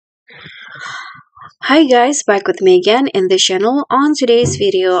Hi guys, back with me again in the channel. On today's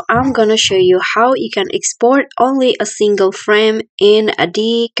video, I'm gonna show you how you can export only a single frame in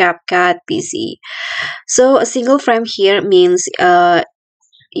the CapCut PC. So a single frame here means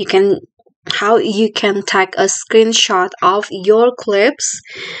you can how you can take a screenshot of your clips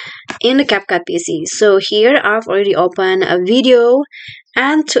in the CapCut PC. So here I've already opened a video,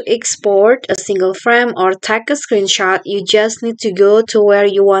 and to export a single frame or take a screenshot, you just need to go to where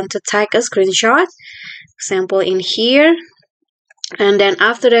you want to take a screenshot. Example in here, and then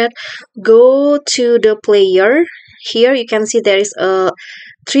after that go to the player. Here you can see there is a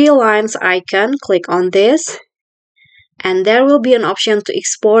three lines icon. Click on this and there will be an option to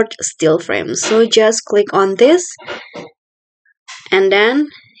export still frame, so just click on this, and then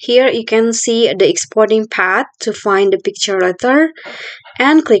here you can see the exporting path to find the picture letter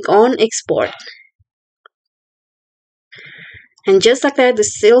and click on export. And just like that, the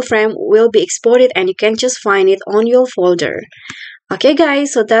still frame will be exported and you can just find it on your folder. Okay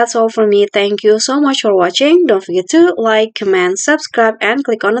guys, so that's all for me. Thank you so much for watching. Don't forget to like, comment, subscribe, and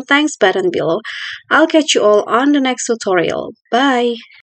click on the thanks button below. I'll catch you all on the next tutorial. Bye!